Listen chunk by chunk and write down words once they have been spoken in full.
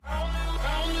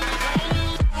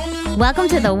Welcome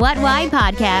to the What Why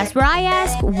podcast, where I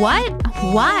ask what,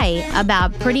 why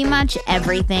about pretty much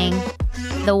everything.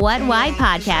 The What Why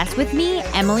podcast with me,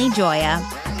 Emily Joya.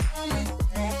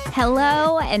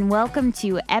 Hello, and welcome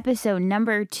to episode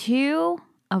number 2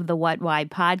 of the What Why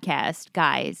podcast.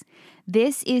 Guys,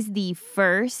 this is the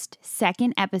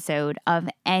second episode of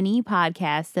any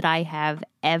podcast that I have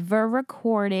ever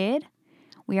recorded.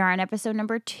 We are on episode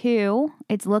number 2.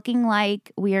 It's looking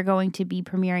like we are going to be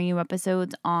premiering new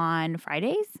episodes on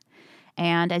Fridays.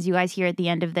 And as you guys hear at the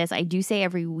end of this, I do say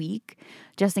every week,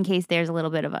 just in case there's a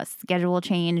little bit of a schedule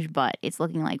change, but it's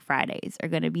looking like Fridays are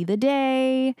going to be the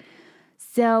day.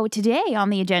 So today on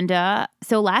the agenda,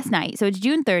 last night, it's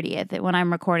June 30th when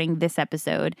I'm recording this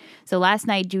episode. So last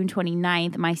night, June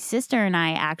 29th, my sister and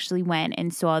I actually went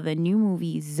and saw the new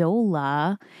movie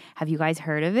Zola. Have you guys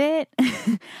heard of it?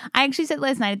 I actually said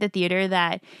last night at the theater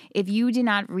that if you did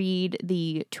not read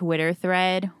the Twitter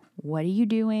thread, what are you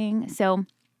doing? So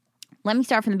let me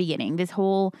start from the beginning, this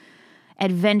whole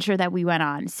adventure that we went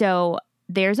on. So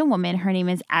there's a woman, her name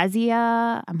is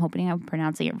Asia, I'm hoping I'm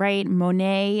pronouncing it right,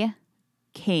 Monet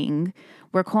King.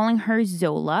 We're calling her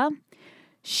Zola.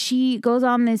 She goes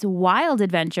on this wild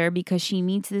adventure because she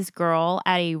meets this girl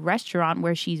at a restaurant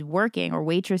where she's working or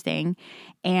waitressing,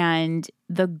 and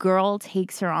the girl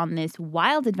takes her on this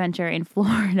wild adventure in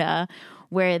Florida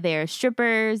where there's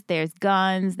strippers, there's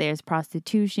guns, there's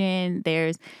prostitution,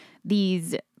 there's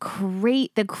the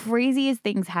craziest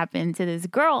things happen to this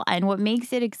girl. And what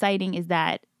makes it exciting is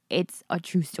that it's a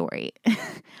true story.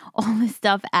 All this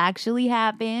stuff actually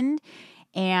happened.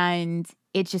 And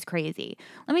it's just crazy.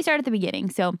 Let me start at the beginning.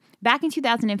 So back in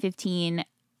 2015,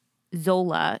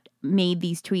 Zola made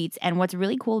these tweets. And what's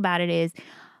really cool about it is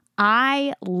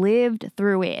I lived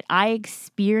through it. I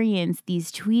experienced these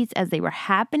tweets as they were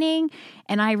happening.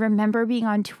 And I remember being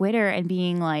on Twitter and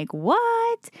being like,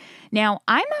 what? Now,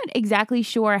 I'm not exactly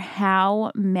sure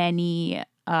how many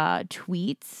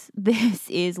tweets this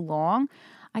is long.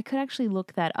 I could actually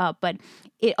look that up, but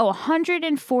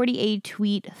 148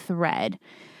 tweet thread.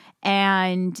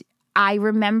 And I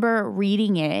remember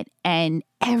reading it, and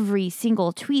every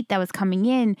single tweet that was coming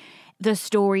in, the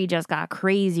story just got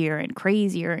crazier and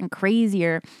crazier and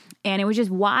crazier. And it was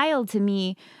just wild to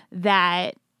me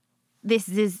that this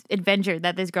adventure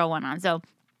that this girl went on. So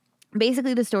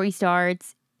basically the story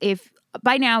starts, if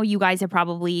by now you guys have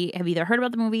either heard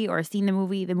about the movie or seen the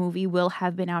movie. The movie will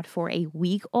have been out for a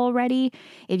week already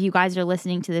if you guys are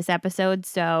listening to this episode.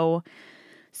 So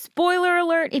spoiler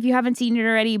alert if you haven't seen it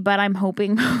already, but I'm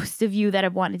hoping most of you that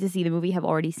have wanted to see the movie have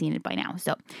already seen it by now.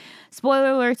 So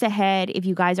spoiler alerts ahead. If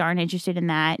you guys aren't interested in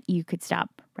that, you could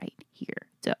stop right here.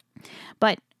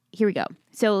 But here we go.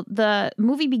 So the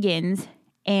movie begins,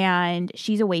 and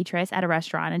she's a waitress at a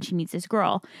restaurant, and she meets this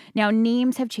girl. Now,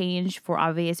 names have changed for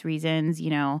obvious reasons.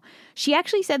 You know, she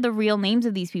actually said the real names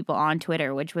of these people on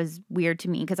Twitter, which was weird to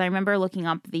me because I remember looking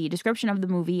up the description of the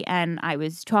movie, and I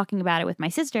was talking about it with my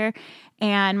sister,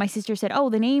 and my sister said,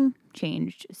 oh, the name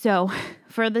changed. So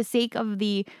for the sake of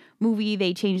the movie,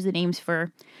 they changed the names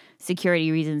for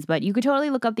security reasons, but you could totally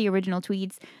look up the original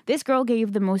tweets. This girl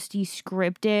gave the most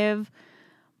descriptive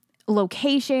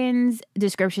locations,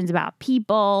 descriptions about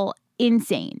people,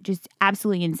 insane, just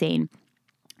absolutely insane.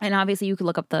 And obviously you could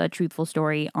look up the truthful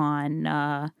story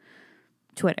on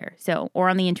Twitter, or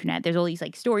on the internet. There's all these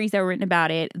stories that were written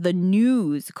about it. The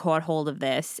news caught hold of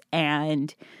this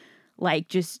and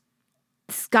just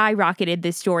skyrocketed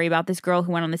this story about this girl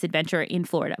who went on this adventure in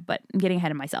Florida. But I'm getting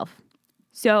ahead of myself.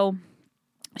 So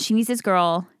she meets this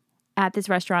girl at this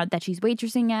restaurant that she's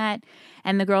waitressing at,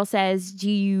 and the girl says,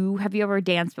 have you ever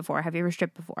danced before? Have you ever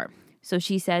stripped before? So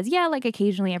she says, yeah,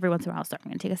 occasionally, every once in a while. So I'm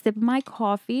going to take a sip of my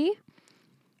coffee.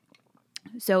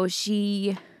 So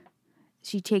she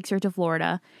takes her to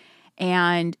Florida,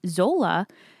 and Zola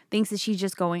thinks that she's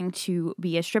just going to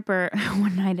be a stripper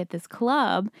one night at this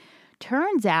club.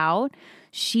 Turns out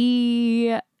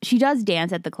she does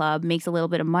dance at the club, makes a little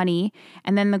bit of money,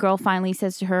 and then the girl finally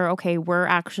says to her, okay, we're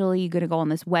actually going to go on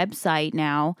this website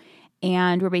now,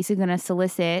 and we're basically going to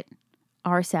solicit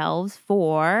ourselves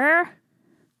for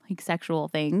sexual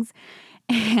things.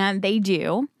 And they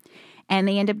do, and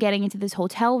they end up getting into this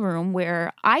hotel room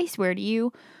where, I swear to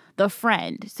you, the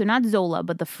friend, so not Zola,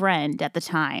 but the friend at the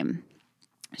time,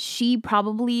 she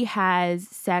probably has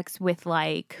sex with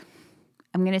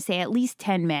I'm going to say at least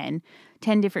 10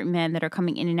 different men that are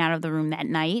coming in and out of the room that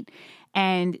night.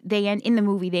 And in the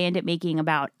movie, they end up making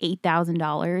about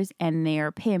 $8,000, and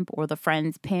their pimp, or the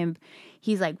friend's pimp,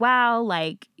 he's like, wow,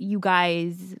 you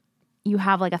guys, you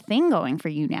have a thing going for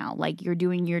you now. You're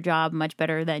doing your job much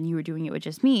better than you were doing it with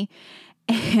just me.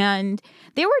 And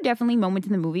there were definitely moments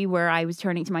in the movie where I was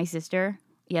turning to my sister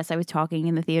Yes, I was talking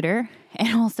in the theater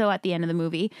and also at the end of the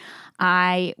movie.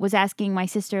 I was asking my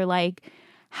sister, like,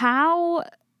 how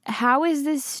is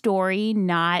this story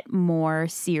not more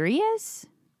serious?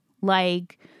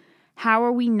 Like, how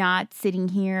are we not sitting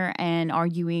here and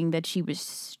arguing that she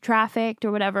was trafficked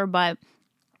or whatever? But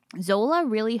Zola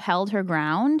really held her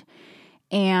ground,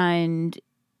 and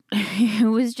it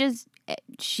was just,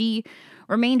 she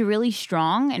remained really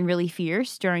strong and really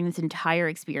fierce during this entire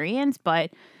experience.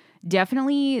 But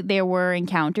definitely there were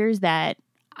encounters that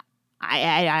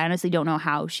I honestly don't know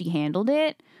how she handled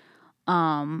it.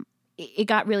 It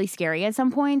got really scary at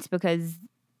some points because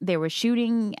there was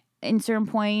shooting in certain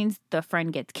points. The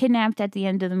friend gets kidnapped at the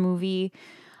end of the movie.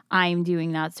 I'm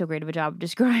doing not so great of a job of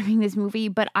describing this movie,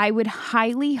 but I would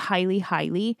highly, highly,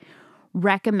 highly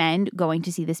recommend going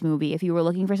to see this movie if you were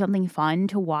looking for something fun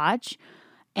to watch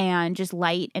and just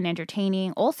light and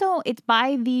entertaining. Also, it's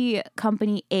by the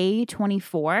company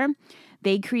A24.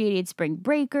 They created Spring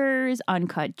Breakers,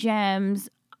 Uncut Gems,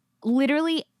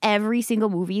 literally every single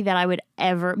movie that I would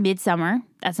ever, Midsummer,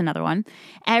 that's another one.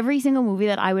 Every single movie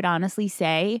that I would honestly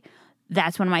say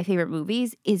that's one of my favorite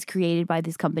movies is created by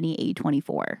this company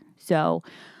A24. So,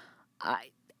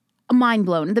 mind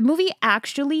blown. The movie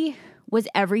actually was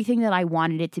everything that I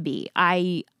wanted it to be.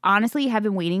 I honestly have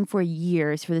been waiting for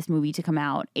years for this movie to come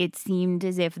out. It seemed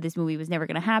as if this movie was never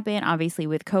going to happen, obviously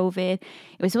with COVID.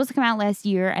 It was supposed to come out last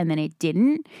year and then it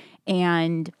didn't.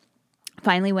 And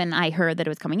finally, when I heard that it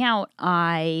was coming out,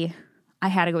 I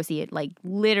had to go see it. Like,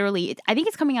 literally, I think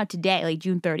it's coming out today, like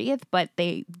June 30th, but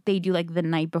they do like the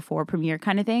night before premiere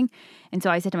kind of thing. And so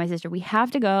I said to my sister, we have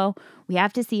to go. We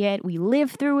have to see it. We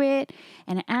lived through it.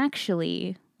 And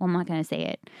actually, well, I'm not going to say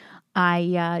it.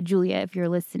 Julia, if you're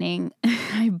listening,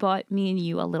 I bought me and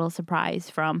you a little surprise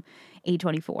from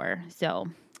A24. So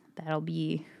that'll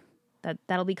be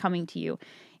coming to you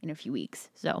in a few weeks.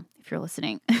 So if you're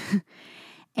listening.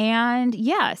 And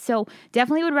yeah, so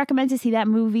definitely would recommend to see that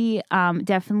movie.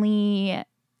 Definitely,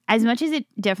 as much as it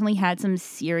definitely had some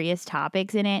serious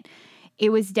topics in it, it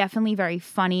was definitely very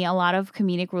funny. A lot of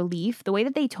comedic relief. The way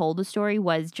that they told the story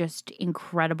was just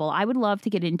incredible. I would love to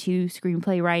get into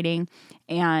screenplay writing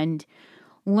and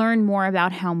learn more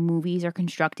about how movies are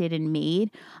constructed and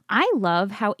made. I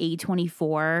love how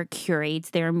A24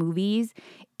 curates their movies.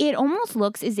 It almost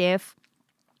looks as if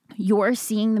you're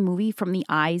seeing the movie from the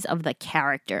eyes of the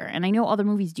character. And I know other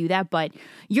movies do that, but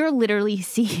you're literally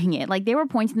seeing it. Like, there were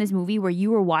points in this movie where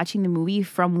you were watching the movie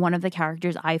from one of the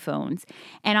characters' iPhones.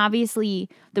 And obviously,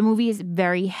 the movie is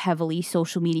very heavily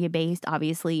social media based.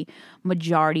 Obviously,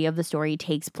 majority of the story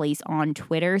takes place on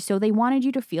Twitter. So they wanted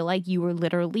you to feel like you were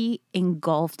literally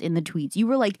engulfed in the tweets. You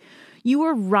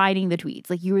were riding the tweets.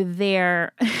 Like, you were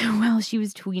there while she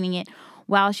was tweeting it,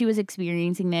 while she was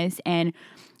experiencing this. And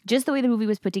just the way the movie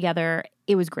was put together,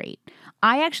 it was great.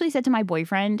 I actually said to my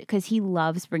boyfriend, because he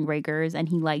loves Spring Breakers and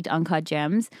he liked Uncut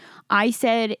Gems, I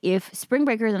said if Spring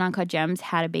Breakers and Uncut Gems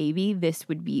had a baby, this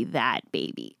would be that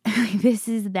baby. This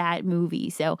is that movie.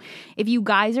 So if you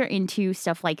guys are into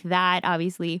stuff like that,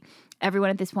 obviously everyone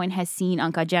at this point has seen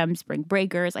Uncut Gems, Spring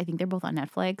Breakers. I think they're both on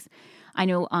Netflix. I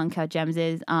know Uncut Gems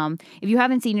is. If you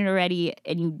haven't seen it already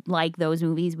and you like those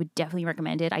movies, would definitely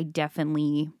recommend it. I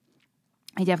definitely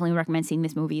recommend seeing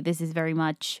this movie. This is very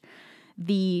much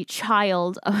the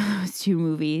child of those two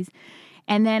movies.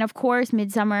 And then, of course,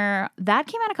 Midsummer, that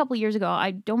came out a couple years ago.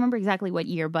 I don't remember exactly what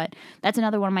year, but that's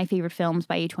another one of my favorite films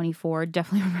by A24.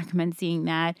 Definitely would recommend seeing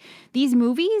that. These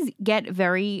movies get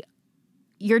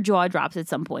your jaw drops at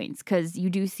some points because you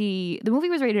do see, the movie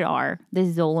was rated R,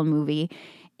 this Zola movie,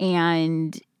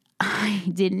 and I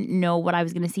didn't know what I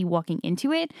was going to see walking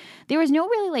into it. There was no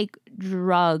really like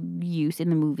drug use in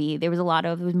the movie. There was a lot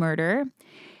of, it was murder.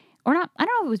 Or not, I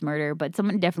don't know if it was murder, but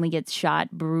someone definitely gets shot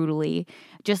brutally.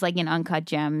 Just like in Uncut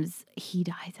Gems, he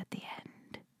dies at the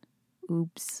end.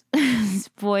 Oops.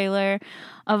 Spoiler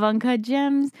of Uncut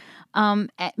Gems.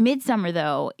 Midsummer,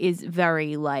 though, is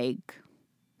very like,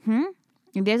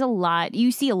 there's a lot.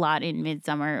 You see a lot in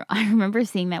Midsummer. I remember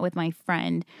seeing that with my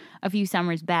friend a few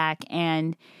summers back,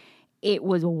 and it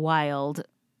was wild.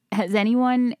 Has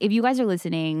anyone, if you guys are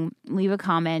listening, leave a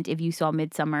comment if you saw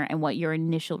Midsummer and what your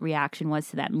initial reaction was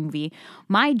to that movie.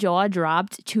 My jaw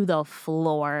dropped to the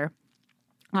floor.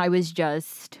 I was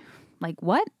just like,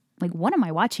 what? Like, what am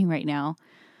I watching right now?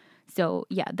 So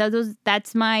yeah,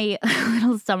 that's my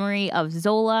little summary of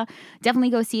Zola. Definitely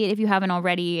go see it if you haven't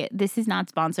already. This is not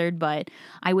sponsored, but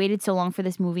I waited so long for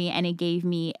this movie and it gave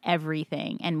me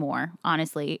everything and more.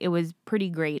 Honestly, it was pretty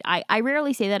great. I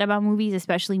rarely say that about movies,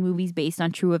 especially movies based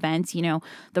on true events. You know,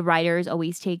 the writers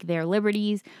always take their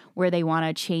liberties where they want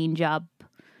to change up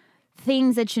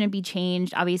things that shouldn't be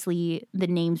changed. Obviously, the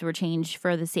names were changed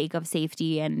for the sake of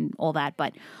safety and all that.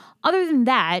 But other than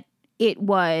that, it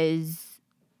was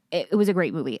a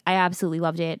great movie. I absolutely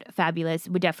loved it. Fabulous.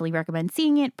 Would definitely recommend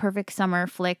seeing it. Perfect summer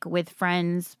flick with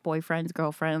friends, boyfriends,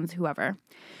 girlfriends, whoever.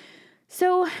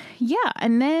 So, yeah.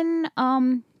 And then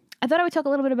I thought I would talk a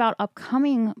little bit about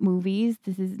upcoming movies.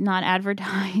 This is not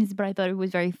advertised, but I thought it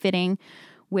was very fitting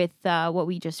with what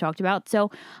we just talked about. So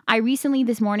I recently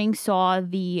this morning saw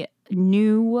the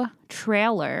new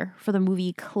trailer for the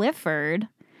movie Clifford.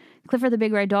 Clifford the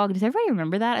Big Red Dog. Does everybody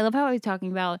remember that? I love how I was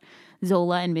talking about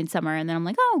Zola and Midsommar, and then I'm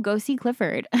like, oh, go see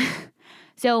Clifford.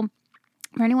 So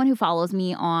for anyone who follows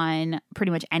me on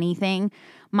pretty much anything,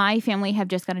 my family have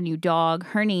just got a new dog.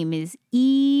 Her name is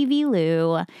Evie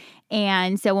Lou.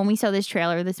 And so when we saw this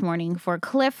trailer this morning for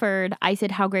Clifford, I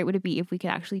said, how great would it be if we could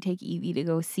actually take Evie to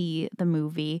go see the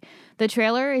movie? The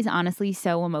trailer is honestly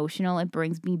so emotional. It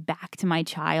brings me back to my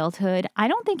childhood. I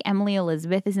don't think Emily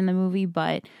Elizabeth is in the movie,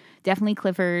 but definitely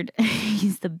Clifford.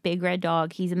 He's the big red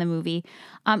dog. He's in the movie.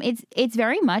 It's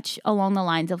very much along the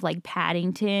lines of like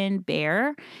Paddington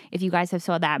Bear. If you guys have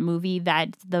saw that movie,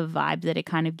 that's the vibe that it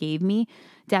kind of gave me.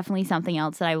 Definitely something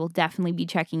else that I will definitely be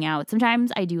checking out.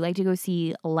 Sometimes I do like to go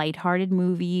see lighthearted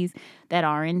movies that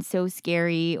aren't so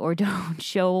scary or don't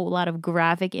show a lot of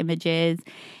graphic images.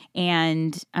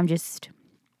 And I'm just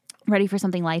ready for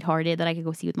something lighthearted that I could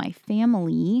go see with my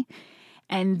family.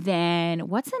 And then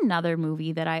what's another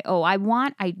movie that I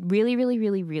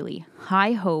really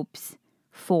high hopes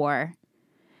for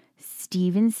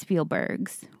Steven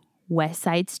Spielberg's West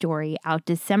Side Story, out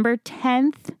December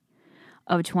 10th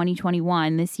of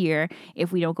 2021 this year,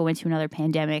 if we don't go into another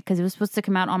pandemic, because it was supposed to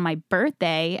come out on my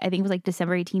birthday. I think it was like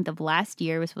December 18th of last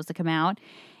year it was supposed to come out.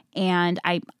 And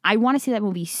I want to see that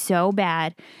movie so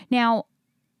bad. Now,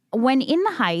 when In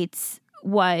the Heights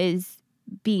was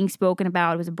being spoken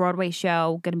about, it was a Broadway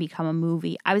show, going to become a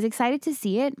movie, I was excited to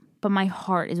see it, but my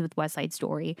heart is with West Side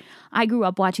Story. I grew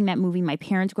up watching that movie. My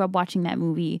parents grew up watching that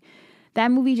movie.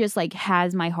 That movie just like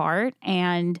has my heart,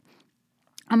 and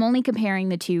I'm only comparing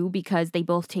the two because they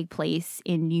both take place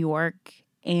in New York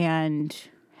and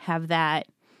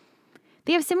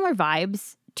they have similar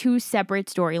vibes, two separate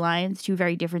storylines, two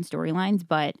very different storylines,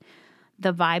 but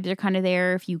the vibes are kind of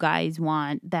there if you guys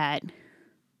want that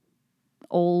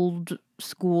old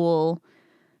school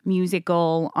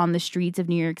musical on the streets of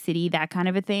New York City, that kind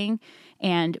of a thing.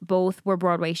 And both were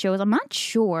Broadway shows. I'm not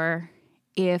sure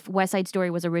if West Side Story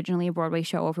was originally a Broadway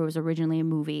show or if it was originally a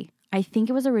movie. I think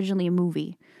it was originally a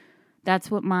movie.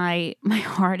 That's what my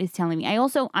heart is telling me.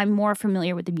 I'm more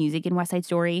familiar with the music in West Side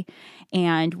Story.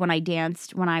 And when I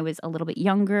danced when I was a little bit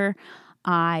younger,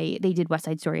 they did West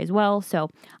Side Story as well. So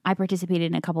I participated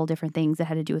in a couple of different things that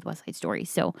had to do with West Side Story.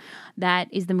 So that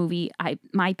is the movie.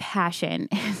 My passion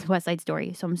is West Side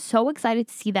Story. So I'm so excited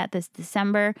to see that this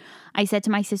December. I said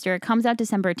to my sister, it comes out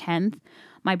December 10th.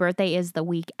 My birthday is the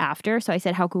week after. So I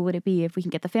said, how cool would it be if we can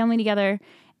get the family together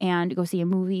and go see a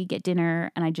movie, get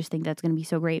dinner? And I just think that's going to be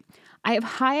so great. I have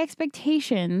high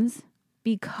expectations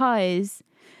because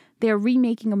they're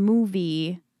remaking a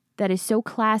movie that is so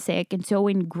classic and so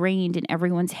ingrained in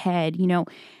everyone's head. You know,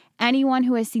 anyone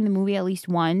who has seen the movie at least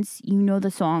once, you know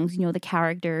the songs, you know the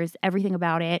characters, everything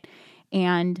about it.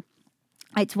 And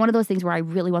it's one of those things where I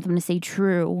really want them to stay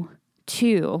true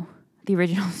to the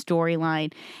original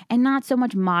storyline and not so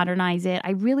much modernize it.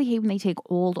 I really hate when they take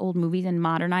old movies and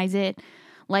modernize it.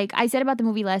 Like I said about the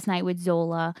movie last night with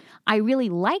Zola, I really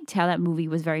liked how that movie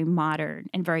was very modern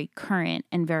and very current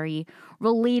and very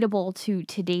relatable to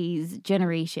today's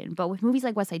generation. But with movies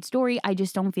like West Side Story, I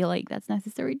just don't feel like that's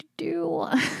necessary to do.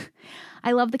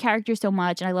 I love the characters so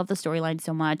much and I love the storyline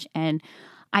so much. And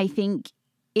I think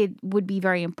it would be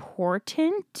very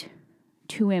important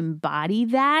to embody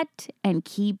that and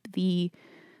keep the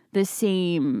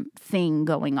same thing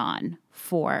going on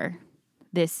for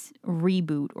this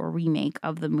reboot or remake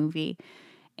of the movie.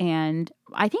 And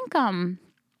I think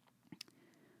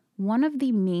one of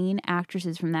the main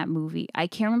actresses from that movie, I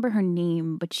can't remember her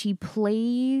name, but she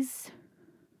plays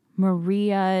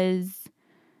Maria's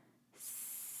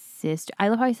sister. I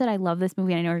love how I said I love this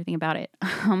movie and I know everything about it.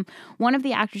 One of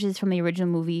the actresses from the original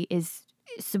movie is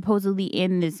supposedly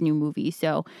in this new movie.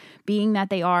 So being that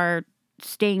they are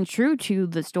staying true to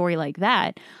the story like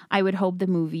that, I would hope the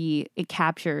movie, it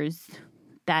captures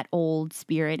that old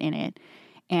spirit in it.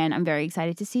 And I'm very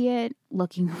excited to see it.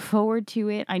 Looking forward to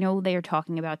it. I know they are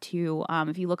talking about too,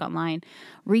 if you look online,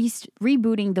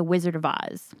 rebooting The Wizard of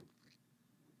Oz.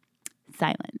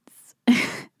 Silence.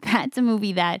 That's a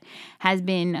movie that has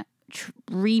been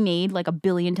remade like 1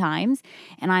 billion times.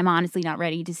 And I'm honestly not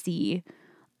ready to see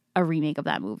a remake of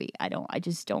that movie. I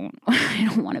just don't I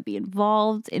don't want to be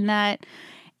involved in that.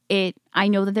 I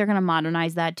know that they're going to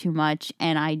modernize that too much,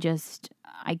 and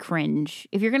I cringe.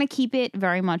 If you're going to keep it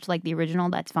very much like the original,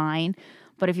 that's fine.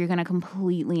 But if you're going to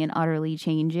completely and utterly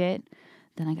change it,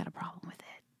 then I got a problem with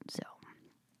it. So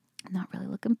I'm not really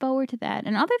looking forward to that.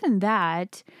 And other than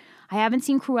that, I haven't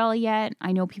seen Cruella yet.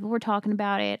 I know people were talking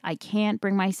about it. I can't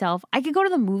bring myself. I could go to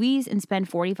the movies and spend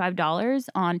 $45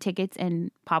 on tickets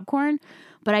and popcorn,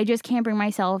 but I just can't bring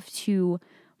myself to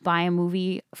buy a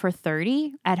movie for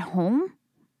 $30 at home,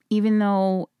 even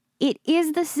though it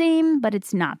is the same, but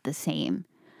it's not the same.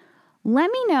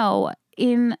 Let me know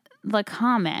in the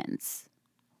comments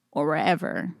or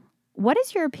wherever, what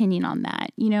is your opinion on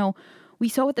that? You know, we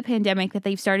saw with the pandemic that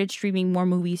they've started streaming more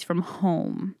movies from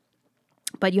home,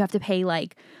 but you have to pay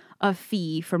like a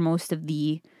fee for most of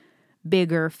the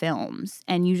bigger films.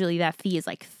 And usually that fee is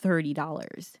like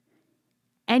 $30.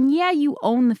 And yeah, you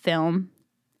own the film,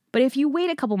 but if you wait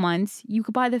a couple months, you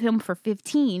could buy the film for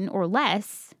 $15 or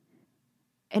less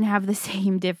and have the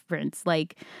same difference.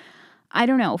 Like, I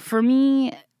don't know. For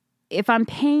me, if I'm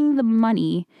paying the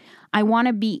money, I want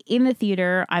to be in the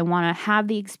theater. I want to have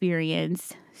the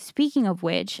experience. Speaking of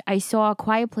which, I saw A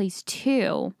Quiet Place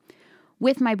 2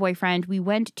 with my boyfriend. We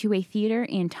went to a theater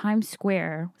in Times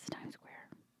Square. Was it Times Square?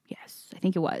 Yes, I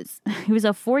think it was. It was a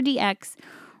 4DX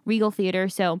Regal Theater.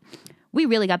 So we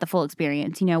really got the full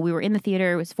experience. You know, we were in the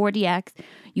theater. It was 4DX.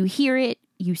 You hear it.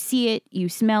 You see it, you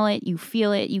smell it, you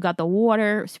feel it. You got the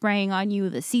water spraying on you.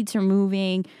 The seats are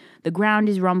moving. The ground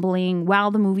is rumbling while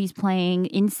the movie's playing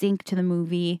in sync to the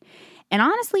movie. And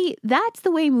honestly, that's the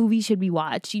way movies should be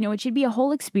watched. You know, it should be a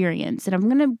whole experience. And I'm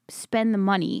going to spend the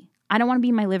money. I don't want to be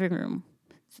in my living room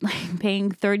like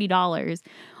paying $30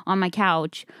 on my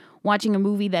couch watching a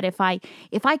movie that if I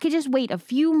could just wait a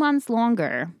few months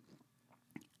longer,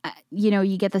 you know,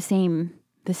 you get the same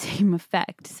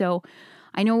effect. So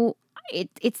I know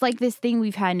it's like this thing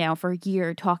we've had now for a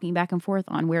year talking back and forth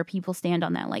on where people stand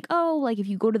on that. Like, oh, like if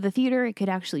you go to the theater, it could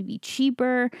actually be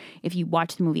cheaper if you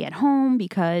watch the movie at home,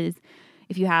 because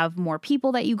if you have more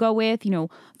people that you go with, you know,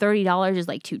 $30 is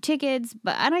like 2 tickets.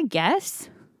 And I guess,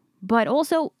 but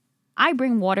also I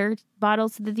bring water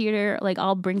bottles to the theater. Like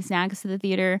I'll bring snacks to the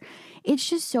theater. It's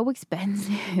just so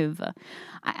expensive.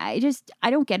 I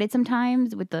don't get it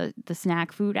sometimes with the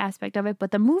snack food aspect of it,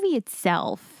 but the movie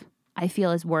itself, I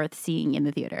feel, is worth seeing in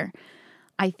the theater.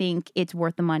 I think it's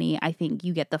worth the money. I think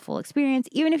you get the full experience.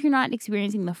 Even if you're not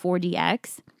experiencing the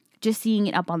 4DX, just seeing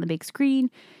it up on the big screen,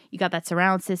 you got that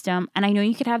surround system. And I know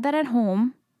you could have that at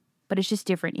home, but it's just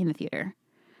different in the theater.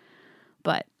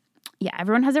 But yeah,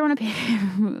 everyone has their own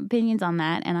opinions on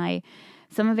that. And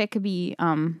some of it could be,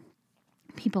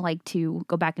 people like to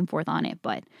go back and forth on it,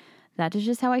 but that is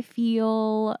just how I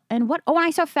feel. And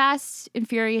I saw Fast and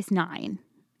Furious 9.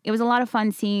 It was a lot of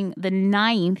fun seeing the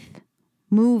 9th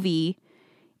movie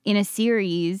in a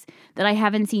series that I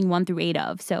haven't seen 1 through 8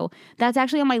 of. So that's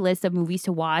actually on my list of movies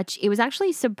to watch. It was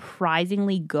actually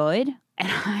surprisingly good. And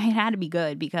it had to be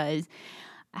good, because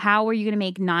how are you going to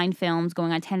make 9 films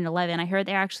going on 10 and 11? I heard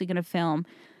they're actually going to film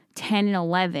 10 and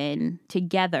 11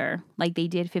 together, like they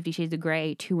did 50 Shades of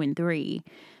Grey 2 and 3.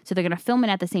 So they're going to film it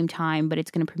at the same time, but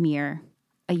it's going to premiere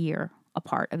a year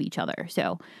apart of each other.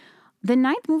 So the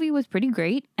 9th movie was pretty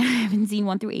great. I haven't seen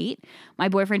 1 through 8. My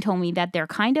boyfriend told me that they're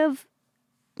kind of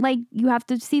like, you have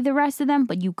to see the rest of them,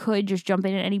 but you could just jump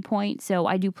in at any point. So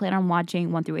I do plan on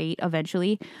watching 1 through 8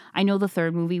 eventually. I know the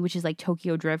 3rd movie, which is like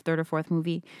Tokyo Drift, 3rd or 4th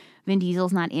movie, Vin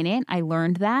Diesel's not in it. I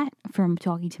learned that from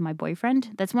talking to my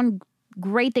boyfriend. That's one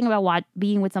great thing about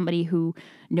being with somebody who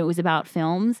knows about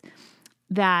films,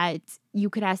 that you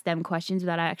could ask them questions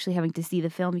without actually having to see the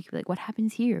film. You could be like, what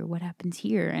happens here? What happens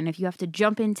here? And if you have to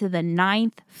jump into the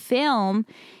 9th film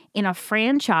in a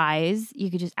franchise, you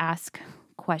could just ask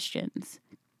questions.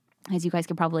 As you guys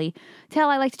can probably tell,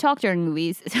 I like to talk during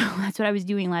movies. So that's what I was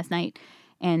doing last night.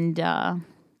 And to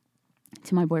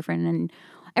my boyfriend. And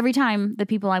every time the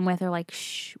people I'm with are like,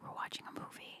 shh, we're watching a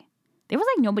movie. There was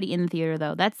like nobody in the theater,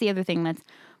 though. That's the other thing that's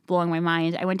blowing my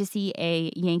mind. I went to see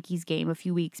a Yankees game a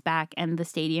few weeks back, and the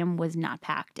stadium was not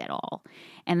packed at all.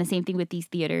 And the same thing with these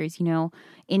theaters. You know,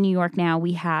 in New York now,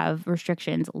 we have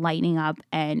restrictions lightening up,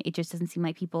 and it just doesn't seem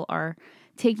like people are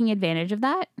taking advantage of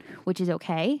that, which is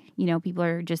okay. You know, people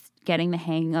are just getting the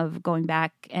hang of going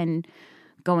back and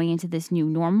going into this new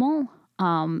normal.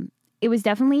 It was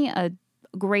definitely a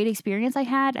great experience I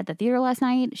had at the theater last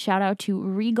night. Shout out to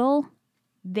Regal.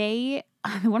 They,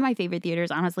 one of my favorite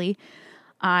theaters, honestly.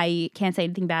 I can't say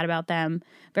anything bad about them.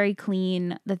 Very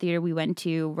clean. The theater we went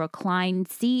to, reclined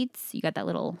seats. You got that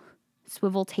little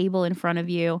swivel table in front of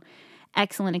you.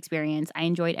 Excellent experience. I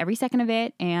enjoyed every second of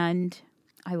it, and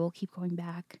I will keep going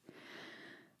back.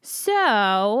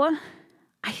 So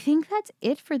I think that's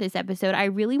it for this episode. I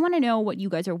really want to know what you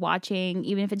guys are watching,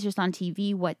 even if it's just on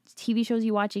TV, what TV shows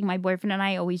you're watching. My boyfriend and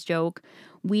I always joke,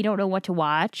 we don't know what to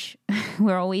watch.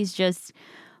 We're always just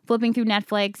flipping through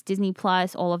Netflix, Disney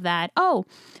Plus, all of that. Oh,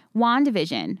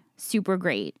 WandaVision, super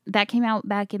great. That came out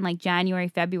back in like January,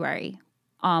 February.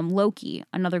 Loki,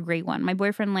 another great one. My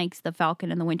boyfriend likes The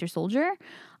Falcon and the Winter Soldier.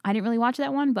 I didn't really watch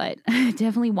that one, but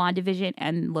definitely WandaVision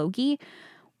and Loki.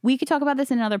 We could talk about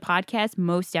this in another podcast,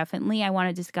 most definitely. I want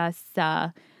to discuss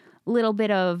a little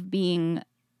bit of being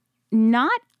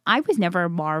I was never a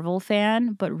Marvel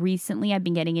fan, but recently I've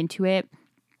been getting into it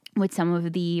with some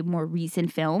of the more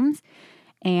recent films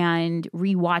and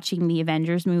rewatching the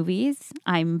Avengers movies.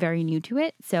 I'm very new to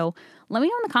it. So let me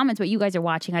know in the comments what you guys are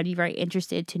watching. I'd be very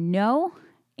interested to know.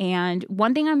 And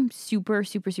one thing I'm super,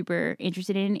 super, super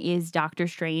interested in is Doctor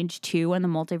Strange 2 and the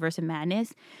Multiverse of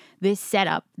Madness. This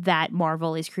setup that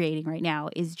Marvel is creating right now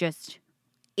is just,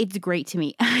 it's great to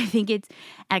me. I think it's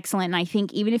excellent. And I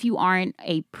think even if you aren't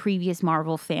a previous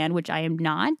Marvel fan, which I am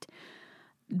not,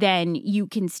 then you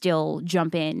can still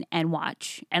jump in and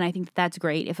watch. And I think that's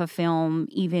great. If a film,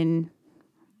 even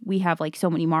we have like so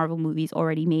many Marvel movies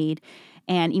already made,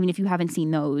 and even if you haven't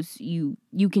seen those, you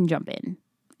can jump in.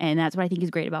 And that's what I think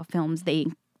is great about films. They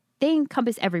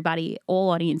encompass everybody, all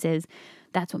audiences.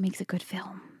 That's what makes a good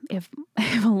film. If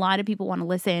a lot of people want to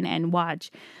listen and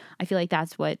watch, I feel like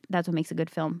that's what makes a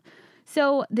good film.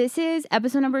 So this is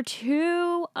episode number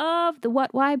 2 of the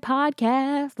What Why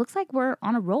podcast. Looks like we're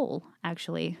on a roll,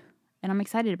 actually, and I'm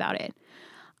excited about it.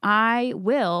 I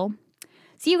will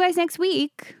see you guys next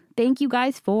week. Thank you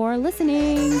guys for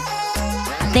listening.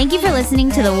 Thank you for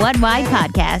listening to the What Why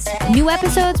podcast. New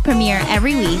episodes premiere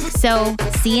every week, so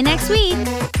see you next week.